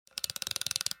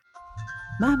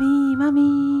Mommy,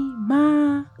 mommy,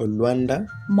 ma. Ulwanda.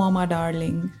 Mama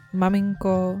darling. Maming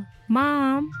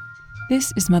Mom.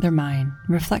 This is Mother Mine,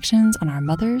 reflections on our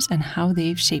mothers and how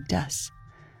they've shaped us.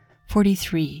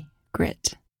 43,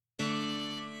 Grit.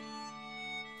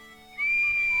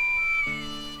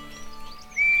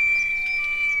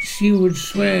 She would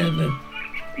swear that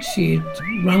she'd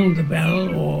rung the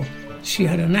bell or she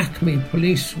had an Acme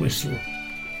police whistle,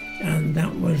 and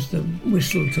that was the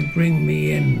whistle to bring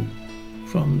me in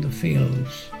from the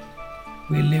fields.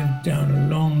 We lived down a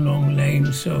long, long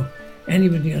lane, so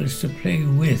anybody else to play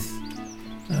with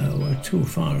were too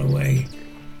far away.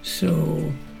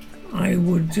 So I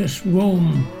would just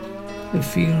roam the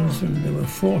fields, and there were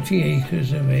 40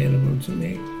 acres available to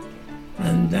me.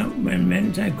 And that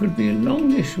meant I could be a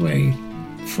longish way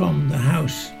from the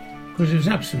house, because it was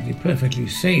absolutely perfectly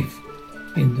safe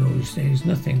in those days.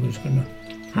 Nothing was going to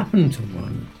happen to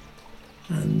one.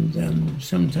 And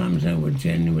sometimes I would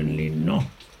genuinely not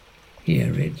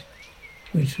hear it,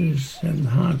 which was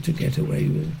hard to get away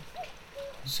with.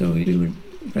 So we would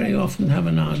very often have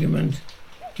an argument,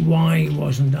 why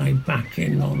wasn't I back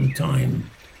in on time?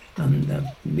 And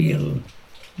that meal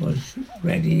was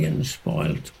ready and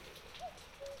spoilt.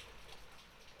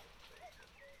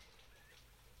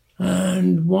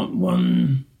 And what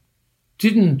one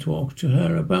didn't talk to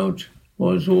her about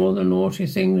was all the naughty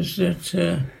things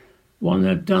that one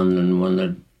had done and one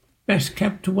had best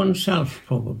kept to oneself,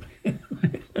 probably.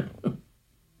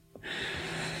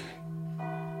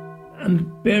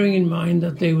 And bearing in mind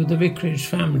that they were the vicarage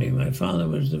family, my father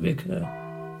was the vicar,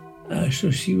 so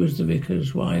she was the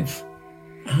vicar's wife.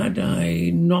 Had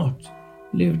I not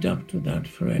lived up to that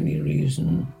for any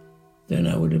reason, then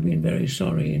I would have been very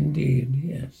sorry indeed,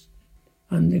 yes.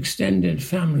 And extended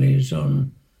families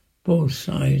on both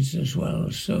sides as well.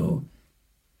 So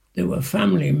there were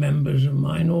family members of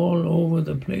mine all over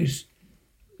the place.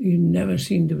 You never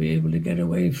seemed to be able to get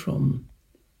away from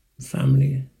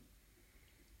family.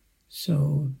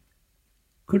 So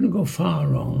couldn't go far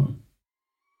wrong.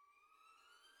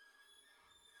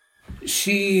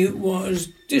 She was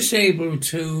disabled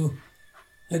to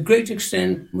a great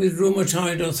extent with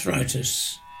rheumatoid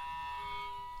arthritis.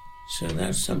 So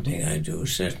that's something I do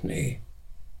certainly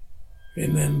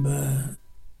remember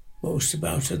most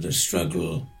about her, the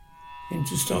struggle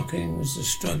into stockings, the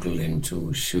struggle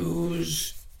into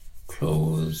shoes,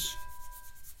 clothes.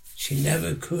 She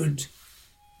never could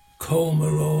comb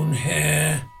her own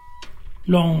hair.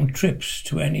 Long trips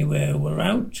to anywhere were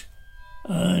out,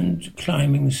 and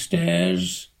climbing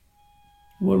stairs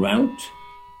were out.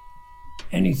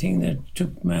 Anything that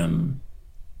took Ma'am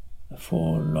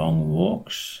for long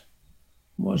walks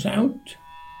was out.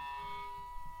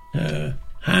 Her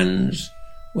hands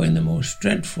were in the most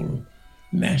dreadful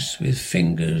mess, with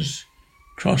fingers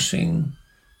crossing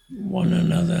one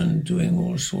another and doing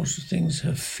all sorts of things.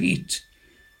 Her feet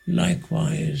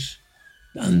likewise,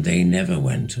 and they never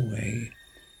went away.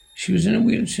 She was in a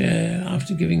wheelchair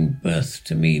after giving birth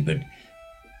to me, but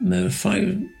there were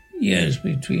 5 years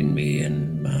between me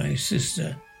and my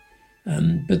sister.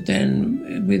 But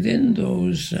then within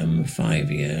those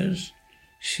 5 years,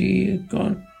 she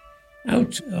got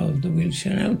out of the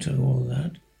wheelchair, out of all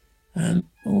that, and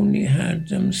only had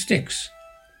sticks.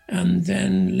 And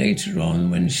then later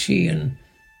on, when she and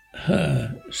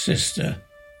her sister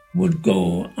would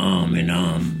go arm in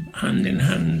arm, hand in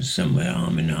hand somewhere,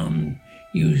 arm in arm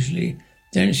usually,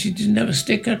 then she didn't have a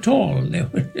stick at all. They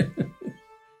were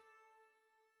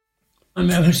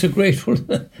I'm ever so grateful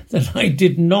that I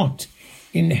did not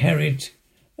inherit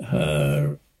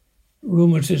her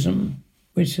rheumatism,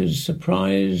 which has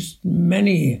surprised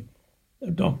many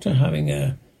a doctor having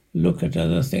a look at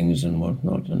other things and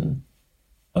whatnot. And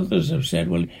others have said,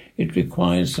 well, it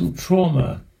requires some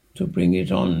trauma to bring it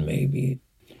on, maybe.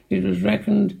 It was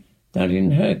reckoned that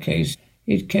in her case,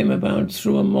 it came about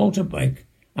through a motorbike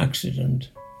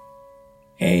accident.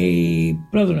 A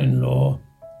brother-in-law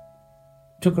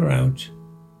took her out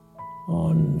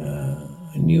on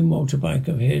a new motorbike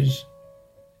of his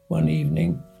one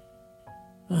evening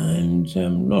and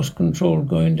lost control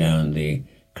going down the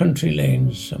country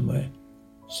lanes somewhere.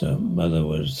 So mother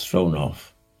was thrown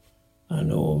off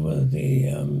and over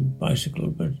the bicycle,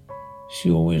 but she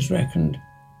always reckoned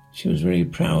she was very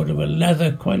proud of a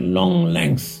leather, quite long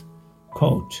length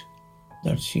coat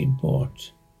that she'd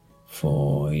bought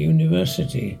for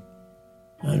university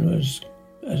and was,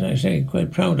 as I say,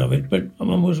 quite proud of it, but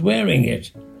Mum was wearing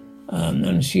it.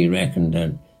 And she reckoned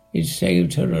that it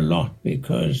saved her a lot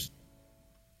because,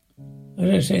 as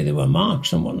I say, there were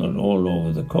marks and whatnot all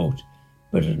over the coat,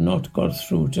 but it had not got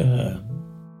through to her.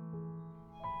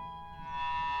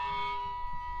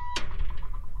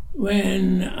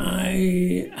 When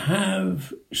I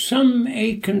have some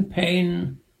ache and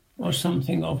pain or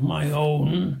something of my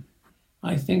own,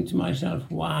 I think to myself,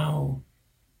 wow,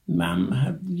 Mam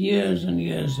had years and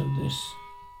years of this,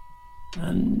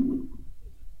 and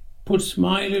puts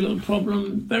my little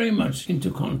problem very much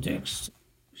into context.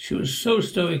 She was so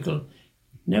stoical,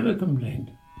 never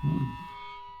complained.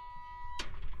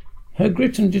 Her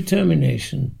grit and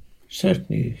determination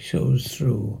certainly shows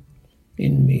through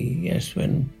in me, yes,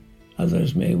 when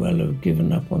others may well have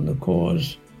given up on the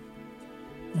cause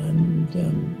and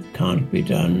can't be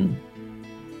done.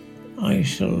 I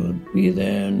shall be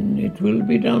there and it will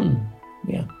be done,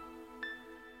 yeah.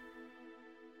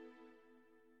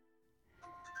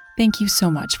 Thank you so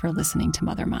much for listening to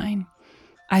Mother Mine.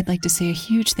 I'd like to say a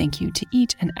huge thank you to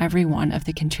each and every one of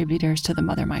the contributors to the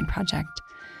Mother Mine project.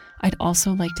 I'd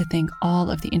also like to thank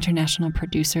all of the international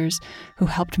producers who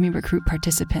helped me recruit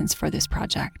participants for this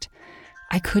project.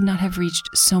 I could not have reached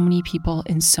so many people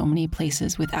in so many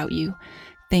places without you.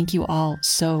 Thank you all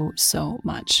so, so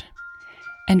much.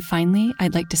 And finally,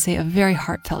 I'd like to say a very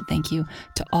heartfelt thank you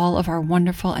to all of our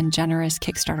wonderful and generous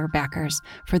Kickstarter backers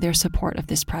for their support of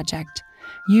this project.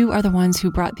 You are the ones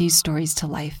who brought these stories to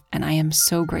life, and I am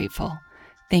so grateful.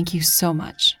 Thank you so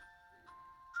much.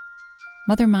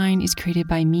 Mother Mine is created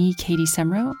by me, Katie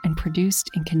Semro, and produced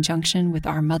in conjunction with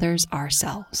our mothers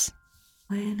ourselves.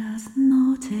 Buenas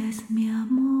noches, mi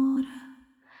amor.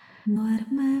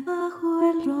 Duerme bajo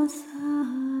el rosal.